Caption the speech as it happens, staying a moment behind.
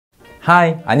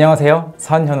Hi, 안녕하세요.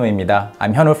 선현우입니다.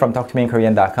 I'm Hyunwoo from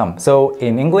talktomeinkorean.com. So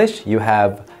in English, you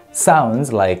have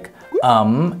sounds like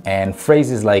and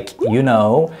phrases like you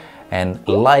know and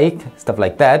like, stuff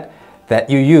like that, that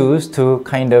you use to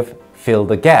kind of fill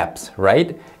the gaps,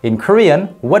 right? In Korean,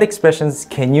 what expressions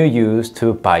can you use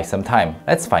to buy some time?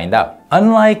 Let's find out.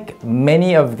 Unlike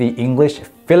many of the English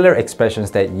filler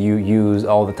expressions that you use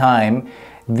all the time,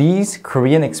 these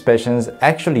Korean expressions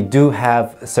actually do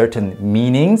have certain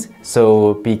meanings,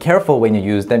 so be careful when you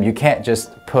use them. You can't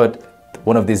just put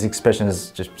one of these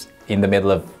expressions just in the middle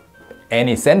of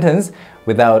any sentence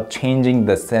without changing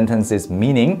the sentence's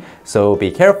meaning, so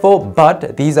be careful.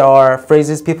 But these are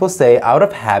phrases people say out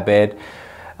of habit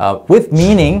with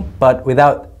meaning, but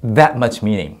without that much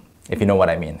meaning, if you know what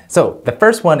I mean. So the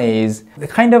first one is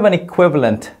kind of an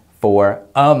equivalent for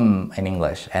in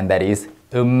English, and that is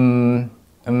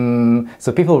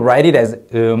so people write it as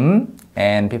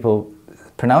and people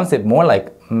pronounce it more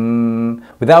like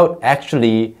without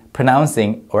actually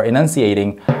pronouncing or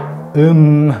enunciating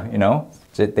you know,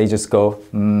 they just go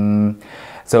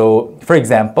So for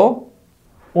example,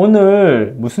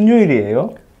 오늘 무슨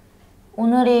요일이에요?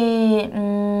 오늘이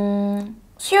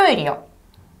수요일이요.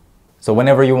 So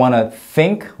whenever you want to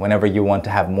think, whenever you want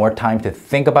to have more time to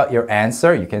think about your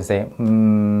answer, you can say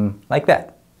like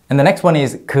that. And the next one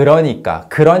is 그러니까.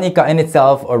 그러니까 in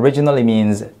itself originally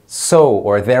means so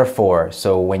or therefore.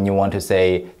 So when you want to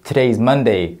say today is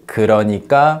Monday,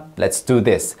 그러니까 let's do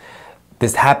this.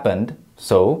 This happened,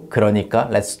 so 그러니까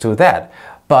let's do that.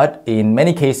 But in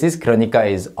many cases, 그러니까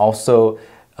is also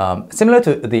similar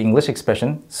to the English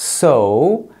expression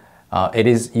so. It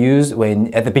is used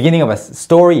when at the beginning of a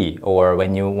story or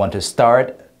when you want to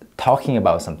start talking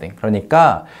about something.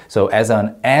 그러니까, so as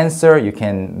an answer, you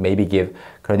can maybe give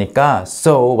그러니까,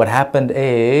 so what happened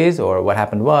is, or what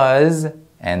happened was,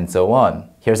 and so on.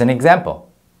 Here's an example.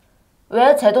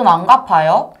 왜 제 돈 안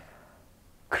갚아요?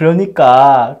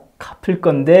 그러니까 갚을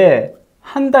건데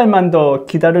한 달만 더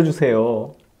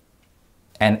기다려주세요.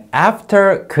 And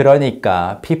after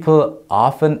그러니까, people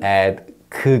often add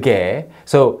그게.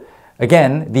 So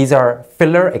again, these are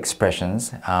filler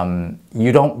expressions.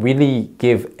 You don't really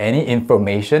give any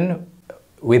information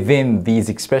within these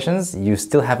expressions. You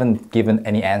still haven't given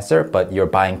any answer, but you're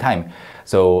buying time.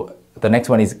 So the next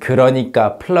one is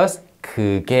그러니까 plus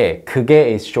그게.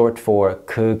 그게 is short for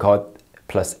그것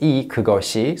plus 이,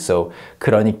 그것이. So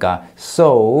그러니까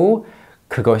so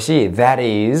그것이, that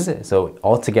is. So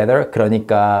altogether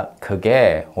그러니까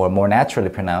그게, or more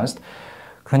naturally pronounced,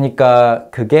 그러니까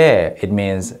그게, it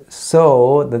means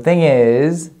so the thing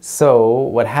is, so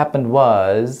what happened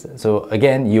was. So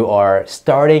again, you are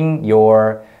starting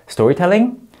your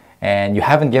storytelling and you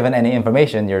haven't given any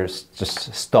information, you're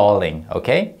just stalling,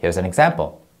 okay? Here's an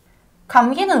example.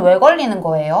 감기는 왜 걸리는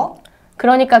거예요?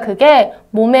 그러니까 그게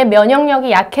몸의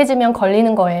면역력이 약해지면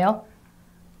걸리는 거예요.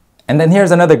 And then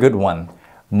here's another good one.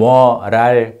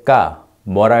 뭐랄까,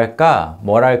 뭐랄까,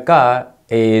 뭐랄까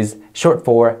is short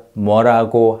for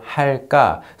뭐라고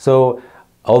할까. So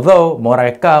although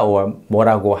뭐랄까 or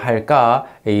뭐라고 할까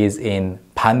is in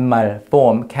반말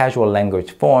form, casual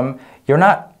language form, you're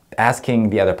not asking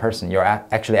the other person, you're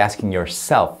actually asking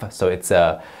yourself. So it's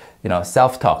a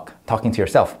self-talk, talking to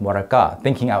yourself. 뭐랄까,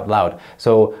 thinking out loud.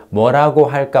 So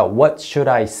뭐라고 할까, what should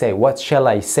I say, what shall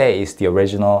I say is the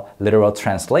original literal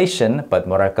translation, but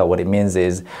뭐랄까, what it means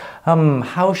is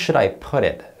how should I put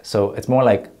it? So it's more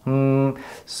like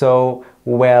so,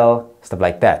 well, stuff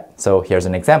like that. So here's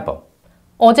an example.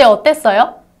 어제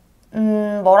어땠어요?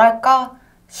 뭐랄까,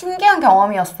 신기한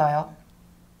경험이었어요.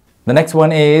 The next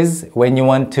one is when you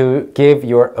want to give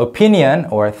your opinion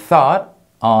or thought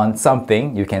on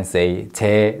something, you can say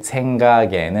제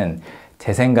생각에는.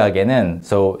 제 생각에는.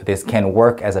 So this can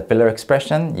work as a filler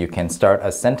expression. You can start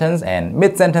a sentence and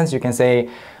mid-sentence you can say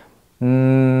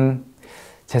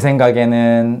제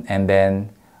생각에는, and then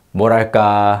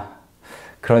뭐랄까,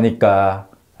 그러니까.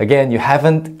 Again, you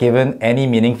haven't given any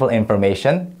meaningful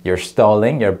information. You're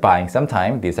stalling, you're buying some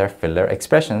time. These are filler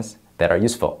expressions that are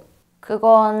useful.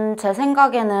 그건 제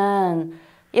생각에는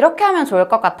이렇게 하면 좋을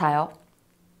것 같아요.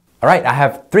 Alright, I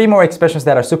have 3 more expressions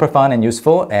that are super fun and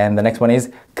useful, and the next one is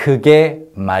그게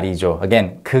말이죠.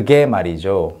 Again, 그게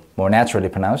말이죠. More naturally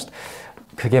pronounced.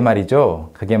 그게 말이죠.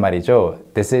 그게 말이죠.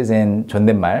 This is in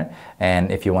존댓말,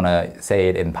 and if you want to say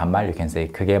it in 반말, you can say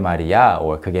그게 말이야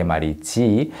or 그게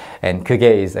말이지. And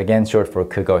그게 is again short for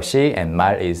그것이, and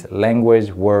말 is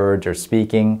language, words, or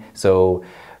speaking. So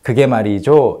그게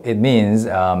말이죠, it means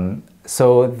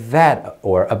so that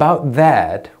or about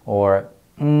that or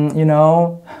you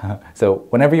know. So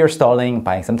whenever you're stalling,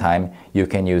 buying some time, you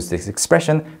can use this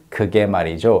expression, 그게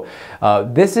말이죠.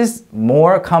 This is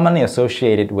more commonly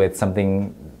associated with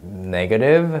something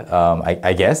negative,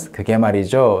 I guess. 그게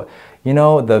말이죠. You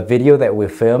know, the video that we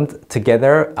filmed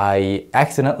together, I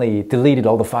accidentally deleted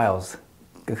all the files.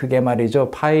 그게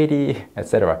말이죠. 파일이,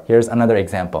 etc. Here's another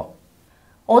example.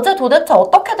 어제 도대체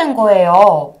어떻게 된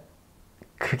거예요?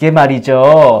 그게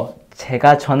말이죠.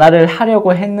 제가 전화를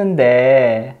하려고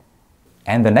했는데.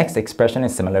 And the next expression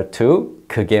is similar to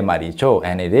그게 말이죠.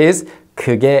 And it is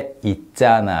그게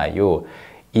있잖아요.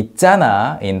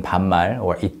 있잖아 in 반말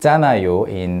or 있잖아요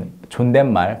in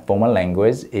존댓말, formal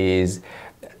language is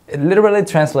literally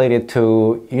translated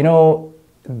to, you know,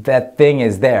 that thing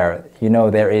is there. You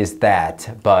know, there is that.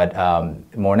 But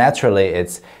more naturally,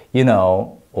 it's, you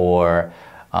know, or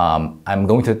I'm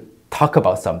going to talk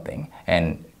about something.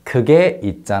 And 그게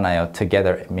있잖아요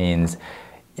together means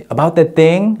about that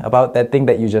thing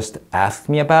that you just asked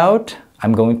me about,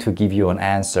 I'm going to give you an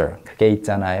answer. 그게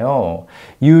있잖아요.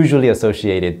 Usually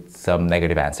associated some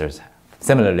negative answers.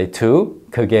 Similarly to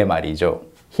그게 말이죠.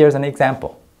 Here's an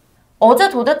example. 어제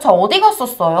도대체 어디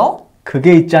갔었어요?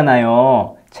 그게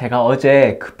있잖아요. 제가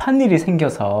어제 급한 일이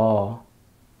생겨서.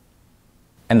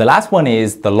 And the last one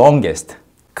is the longest.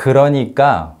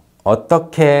 그러니까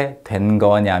어떻게 된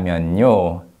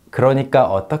거냐면요. 그러니까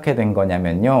어떻게 된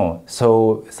거냐면요.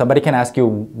 So somebody can ask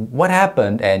you what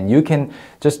happened and you can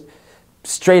just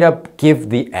straight up give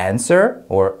the answer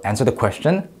or answer the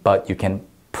question, but you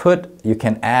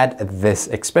can add this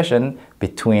expression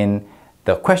between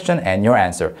the question and your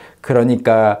answer.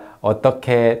 그러니까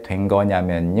어떻게 된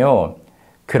거냐면요.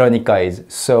 그러니까 is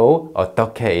so,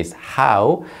 어떻게 is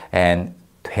how, and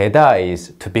되다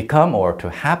is to become or to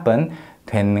happen.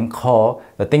 된 거,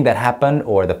 the thing that happened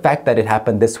or the fact that it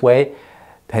happened this way.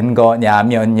 된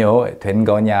거냐면요, 된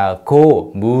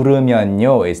거냐고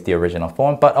물으면요 is the original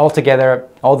form. But altogether,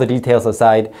 all the details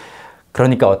aside,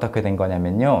 그러니까 어떻게 된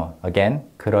거냐면요. Again,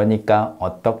 그러니까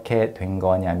어떻게 된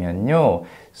거냐면요.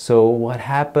 So what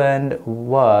happened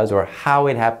was, or how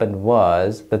it happened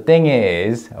was, the thing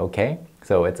is, okay?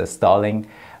 So it's a stalling,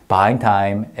 buying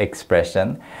time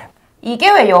expression. 이게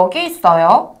왜 여기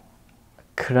있어요?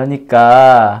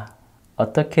 그러니까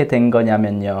어떻게 된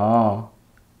거냐면요.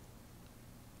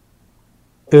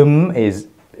 Is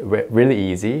really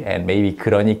easy, and maybe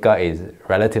그러니까 is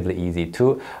relatively easy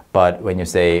too. But when you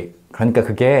say 그러니까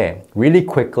그게 really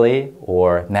quickly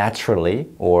or naturally,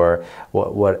 or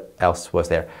what else was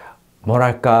there?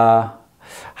 뭐랄까?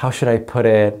 How should I put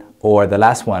it? Or the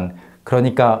last one.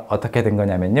 그러니까 어떻게 된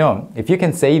거냐면요. If you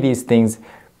can say these things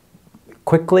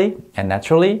quickly and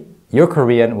naturally, your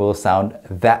Korean will sound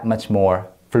that much more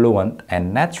fluent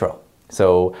and natural.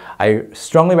 So I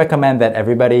strongly recommend that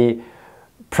everybody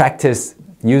practice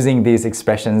using these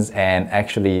expressions and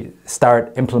actually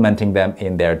start implementing them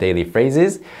in their daily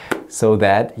phrases so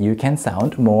that you can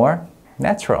sound more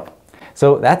natural.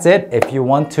 So that's it. If you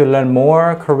want to learn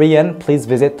more Korean, please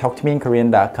visit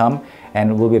talktomeinkorean.com,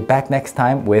 and we'll be back next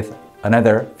time with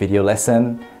another video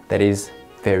lesson that is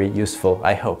very useful,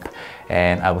 I hope.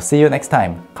 And I will see you next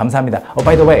time. 감사합니다. Oh,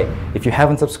 by the way, if you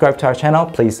haven't subscribed to our channel,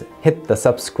 please hit the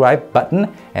subscribe button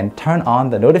and turn on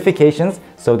the notifications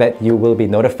so that you will be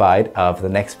notified of the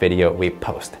next video we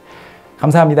post.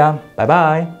 감사합니다. Bye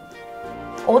bye.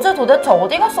 어제 도대체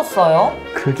어디 갔었어요?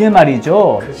 그게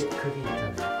말이죠.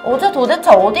 어제 도대체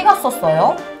어디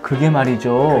갔었어요? 그게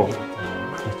말이죠.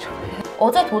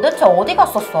 어제 도대체 어디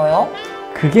갔었어요?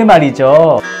 그게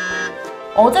말이죠.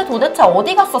 어제 도대체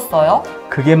어디 갔었어요?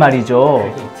 그게 말이죠.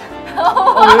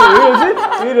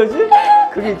 왜 이러지?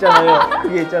 그게 있잖아요.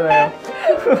 그게 있잖아요.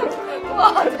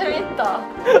 와, 재밌다.